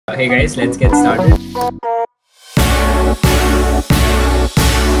Hey guys, let's get started.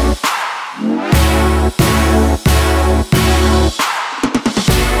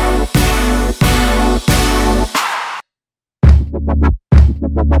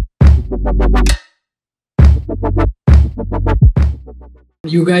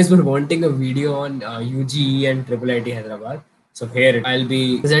 You guys were wanting a video on UGE and IIIT Hyderabad. So here I'll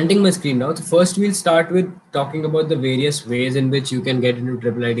be presenting my screen now. So first we'll start with talking about the various ways in which you can get into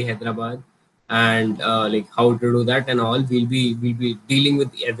IIIT Hyderabad and like how to do that and all. We'll be dealing with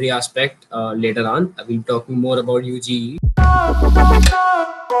every aspect later on. We'll be talking more about UGE.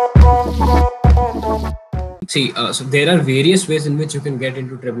 See, so there are various ways in which you can get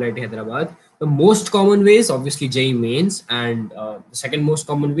into IIIT Hyderabad. The most common ways, obviously, JEE mains, and the second most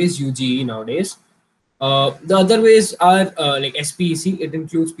common way is UGE nowadays. The other ways are like SPEC. It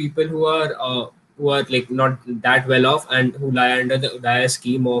includes people who are like not that well off and who lie under the dire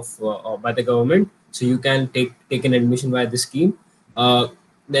scheme of by the government. So you can take an admission via the scheme.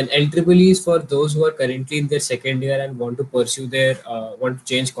 Then LEEE is for those who are currently in their second year and want to pursue their want to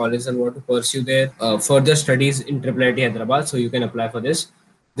change college and want to pursue their further studies in IIIT Hyderabad. So you can apply for this.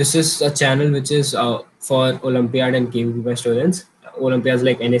 This is a channel which is for Olympiad and KVP students. Olympiads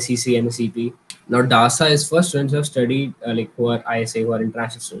like NSCC, NSCP. Now DASA is for students who have studied like who are ISA, who are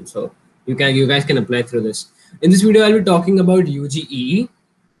international students. So you guys can apply through this. In this video, I'll be talking about UGEE.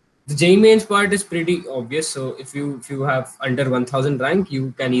 The JEE mains part is pretty obvious. So if you have under 1000 rank,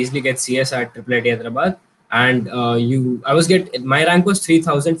 you can easily get CS at IIIT Hyderabad. And my rank was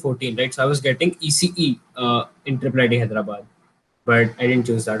 3014, right? So I was getting ECE in IIIT Hyderabad, but I didn't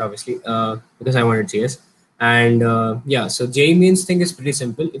choose that obviously because I wanted CS. And yeah, so JEE mains thing is pretty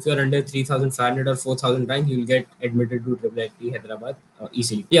simple. If you're under 3500 or 4000 rank, you'll get admitted to IIIT Hyderabad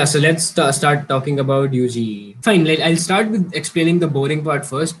easily. Yeah, so let's start talking about UGE. Fine, I'll start with explaining the boring part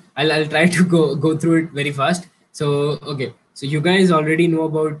first. I'll try to go through it very fast. So okay, so you guys already know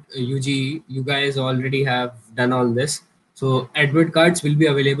about UGE. You guys already have done all this. So admit cards will be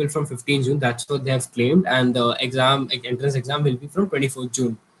available from 15 June. That's what they have claimed, and the entrance exam will be from 24th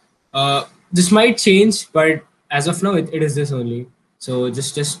June. This might change, but as of now, it is this only. So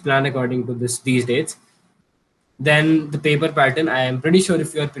just plan according to these dates. Then the paper pattern. I am pretty sure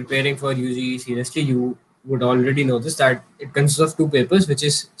if you are preparing for UGE seriously, you would already know this, that it consists of two papers, which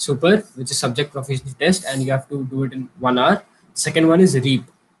is SUPR, which is subject proficiency test, and you have to do it in 1 hour. Second one is REAP.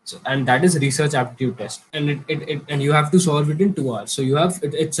 So, and that is research aptitude test, and and you have to solve it in 2 hours. So you have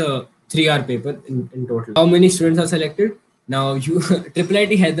it's a 3 hour paper in total. How many students are selected? Now,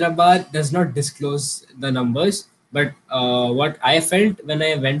 IIIT Hyderabad does not disclose the numbers, but what I felt when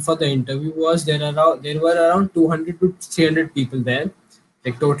I went for the interview was there were around 200 to 300 people there,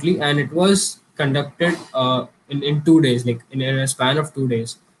 like totally, and it was conducted in 2 days, like in a span of 2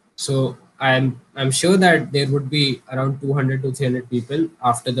 days. So I'm sure that there would be around 200 to 300 people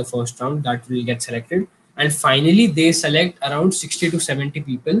after the first round that will get selected, and finally they select around 60 to 70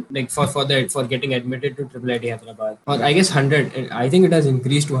 people like for getting admitted to IIIT Hyderabad, or I guess 100. I think it has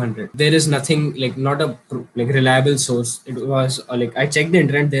increased to 100. There is nothing like not a like reliable source. It was like I checked the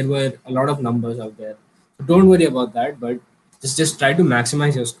internet, there were a lot of numbers out there, so don't worry about that, but just try to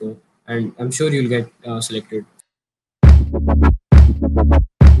maximize your score and I'm sure you'll get selected.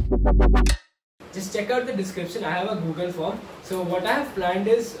 Just check out the description. I have a Google form. So what I have planned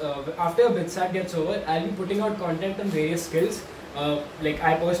is after BITSAT gets over, I'll be putting out content on various skills. Like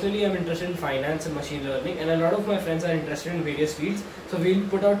I personally am interested in finance and machine learning, and a lot of my friends are interested in various fields. So we'll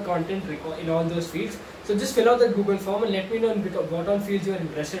put out content in all those fields. So just fill out the Google form and let me know what all fields you are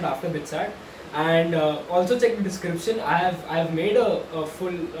interested after BITSAT. And also check the description. I have made a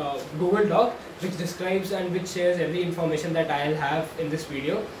full Google Doc which describes and which shares every information that I'll have in this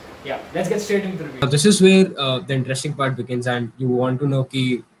video. Yeah, let's get straight into the video. This is where the interesting part begins, and you want to know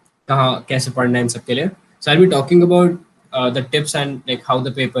कि कहाँ कैसे पढ़ना है इन सब के लिए. So I'll be talking about the tips and like how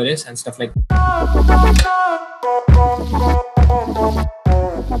the paper is and stuff like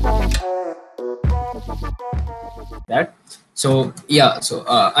that. So yeah, so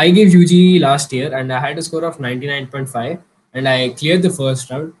I gave UGE last year and I had a score of 99.5 and I cleared the first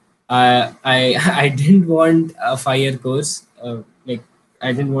round. I didn't want a 5 year course. Like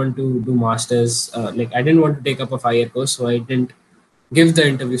I didn't want to do masters. Like I didn't want to take up a 5 year course, so I didn't give the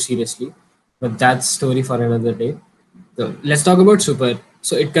interview seriously. But that's story for another day. So let's talk about SUPR.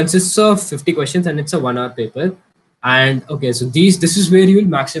 So it consists of 50 questions and it's a 1 hour paper. And okay, so this is where you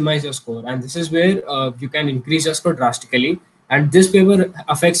will maximize your score, and this is where you can increase your score drastically. And this paper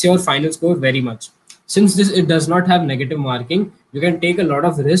affects your final score very much. Since it does not have negative marking, you can take a lot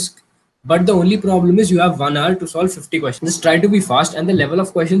of risk But the only problem is you have 1 hour to solve 50 questions. Just try to be fast, and the level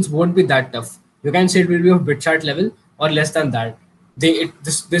of questions won't be that tough. You can say it will be of BITSAT level or less than that.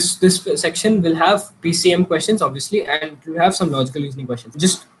 This section will have PCM questions obviously, and it will have some logical reasoning questions.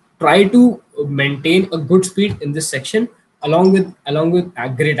 Just try to maintain a good speed in this section along with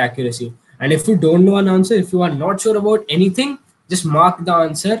great accuracy. And if you don't know an answer, if you are not sure about anything, just mark the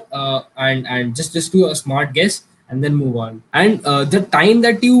answer, and just do a smart guess and then move on. And the time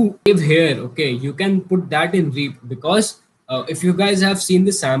that you give here, okay, you can put that in REAP, because if you guys have seen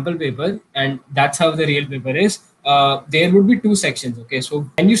the sample paper, and that's how the real paper is, there would be two sections. Okay, so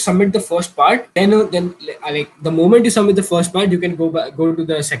when you submit the first part, then like the moment you submit the first part, you can go to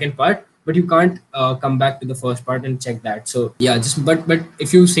the second part, but you can't come back to the first part and check that. So yeah, just but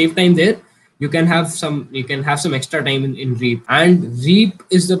if you save time there, you can have some extra time in REAP. And REAP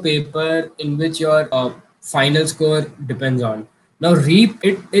is the paper in which your final score depends on. Now REAP,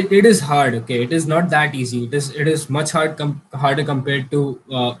 it is hard. Okay, it is not that easy. It is much harder compared to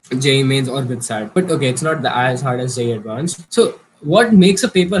JEE mains or BITSAT. But okay, it's not as hard as JEE advanced. So what makes a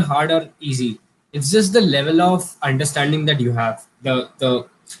paper hard or easy? It's just the level of understanding that you have. The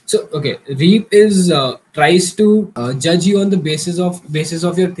So okay, REAP is tries to judge you on the basis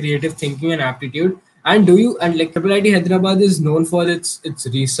of your creative thinking and aptitude. And like Triple IT Hyderabad is known for its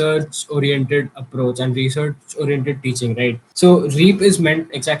research oriented approach and research oriented teaching, right? So REAP is meant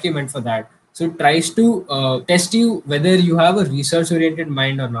for that. So it tries to test you whether you have a research oriented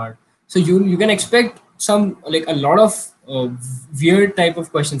mind or not. So you can expect some, like, a lot of weird type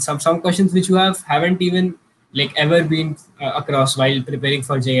of questions, some questions which you haven't even like ever been across while preparing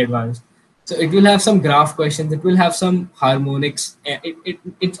for JEE advanced. So it will have some graph questions, it will have some harmonics.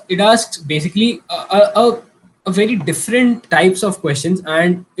 It asks basically a very different types of questions,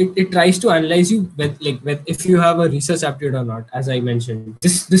 and it tries to analyze you with if you have a research aptitude or not. As I mentioned,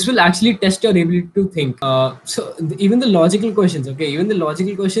 this will actually test your ability to think. Even the logical questions, okay, even the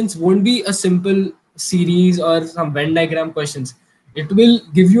logical questions won't be a simple series or some Venn diagram questions. It will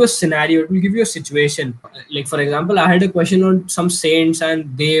give you a scenario, it will give you a situation. Like for example, I had a question on some saints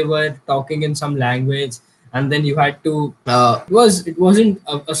and they were talking in some language, and then you had to it wasn't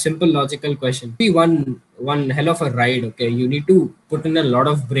a simple logical question. Be one hell of a ride. Okay, you need to put in a lot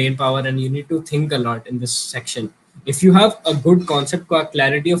of brain power and you need to think a lot in this section. If you have a good concept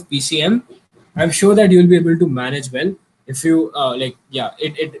clarity of PCM, I'm sure that you'll be able to manage well. If you yeah,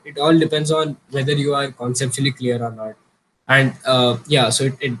 it all depends on whether you are conceptually clear or not. And yeah, so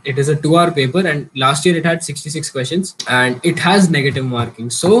it is a 2 hour paper, and last year it had 66 questions and it has negative marking.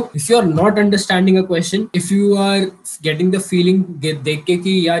 So if you're not understanding a question, if you are getting the feeling देख के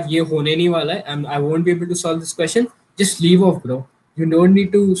कि यार ये होने नहीं वाला है and I won't be able to solve this question, just leave off, bro. You don't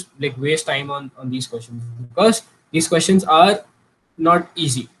need to like waste time on these questions, because these questions are not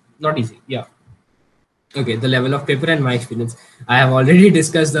easy. Yeah. Okay, the level of paper and my experience. I have already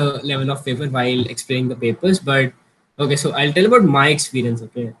discussed the level of paper while explaining the papers, but okay, so I'll tell about my experience.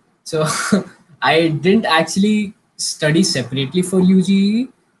 Okay, so I didn't actually study separately for UGE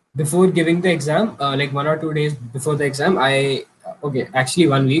before giving the exam. Like 1 or 2 days before the exam, okay, actually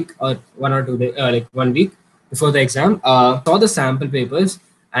 1 week or 1 or 2 days, like 1 week before the exam, saw the sample papers.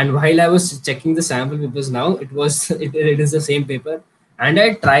 And while I was checking the sample papers, now it is the same paper, and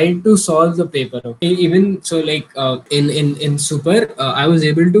I tried to solve the paper. Okay, even so, like in SUPR, I was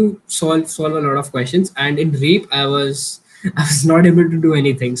able to solve a lot of questions, and in REAP, I was not able to do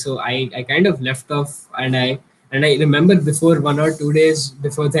anything. So I kind of left off, and I remember before 1 or 2 days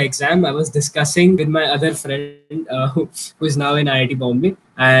before the exam, I was discussing with my other friend who is now in IIT Bombay,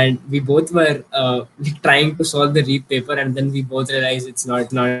 and we both were trying to solve the REAP paper, and then we both realized it's not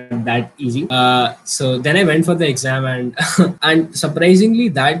that easy. So then I went for the exam, and and surprisingly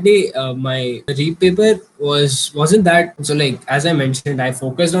that day my REAP paper wasn't that. So like as I mentioned, I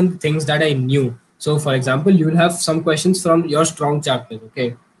focused on things that I knew. So for example, you will have some questions from your strong chapter,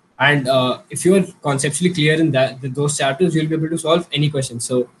 okay, and if you are conceptually clear in those chapters, you'll be able to solve any question.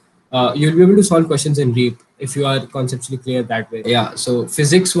 So you'll be able to solve questions in REAP if you are conceptually clear that way. Yeah, so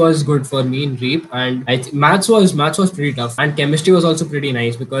physics was good for me in REAP, and maths was pretty tough, and chemistry was also pretty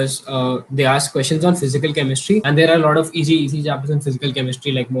nice because they ask questions on physical chemistry, and there are a lot of easy chapters on physical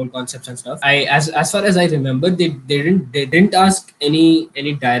chemistry like mole concepts and stuff. As far as I remember, they didn't ask any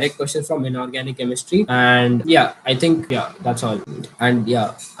direct questions from inorganic chemistry. And yeah, I think, yeah, that's all. And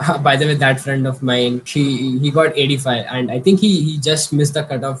yeah, by the way, that friend of mine, he got 85, and I think he just missed the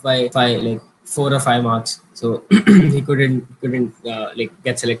cutoff by 4 or 5 marks, so he couldn't like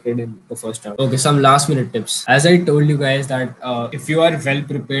get selected in the first round. Okay, some last minute tips. As I told you guys that if you are well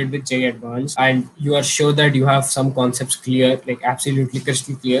prepared with JEE Advanced and you are sure that you have some concepts clear, like absolutely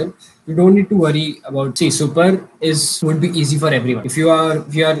crystal clear, you don't need to worry about. See, super is would be easy for everyone. If you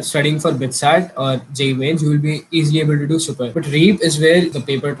are studying for BITSAT or JEE mains, you will be easily able to do super. But REAP is where the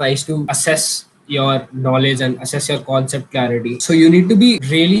paper tries to assess your knowledge and assess your concept clarity. So you need to be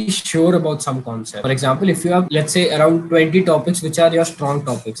really sure about some concept. For example, if you have, let's say, around 20 topics which are your strong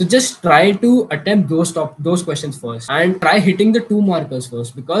topics, so just try to attempt those questions first and try hitting the 2 markers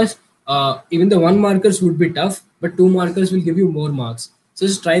first, because even the 1 markers would be tough, but 2 markers will give you more marks. So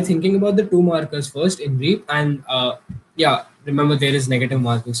just try thinking about the 2 markers first in brief, and yeah, remember there is negative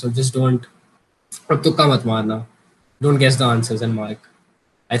marking, so just don't tukka mat marna. Don't guess the answers and mark.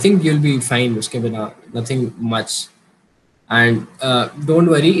 I think you'll be fine. Uske bina, nothing much. And don't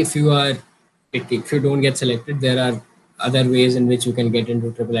worry if you are, if you don't get selected, there are other ways in which you can get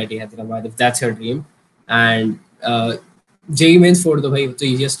into Triple IT Hyderabad if that's your dream. And JEE mains for the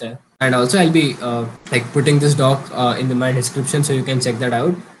easiest hai. And also I'll be like putting this doc in my description, so you can check that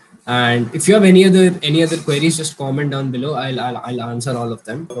out. And if you have any other queries, just comment down below. I'll answer all of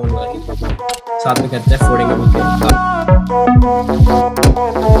them. Don't worry. साथ में करते हैं फोड़ेंगे मिलके.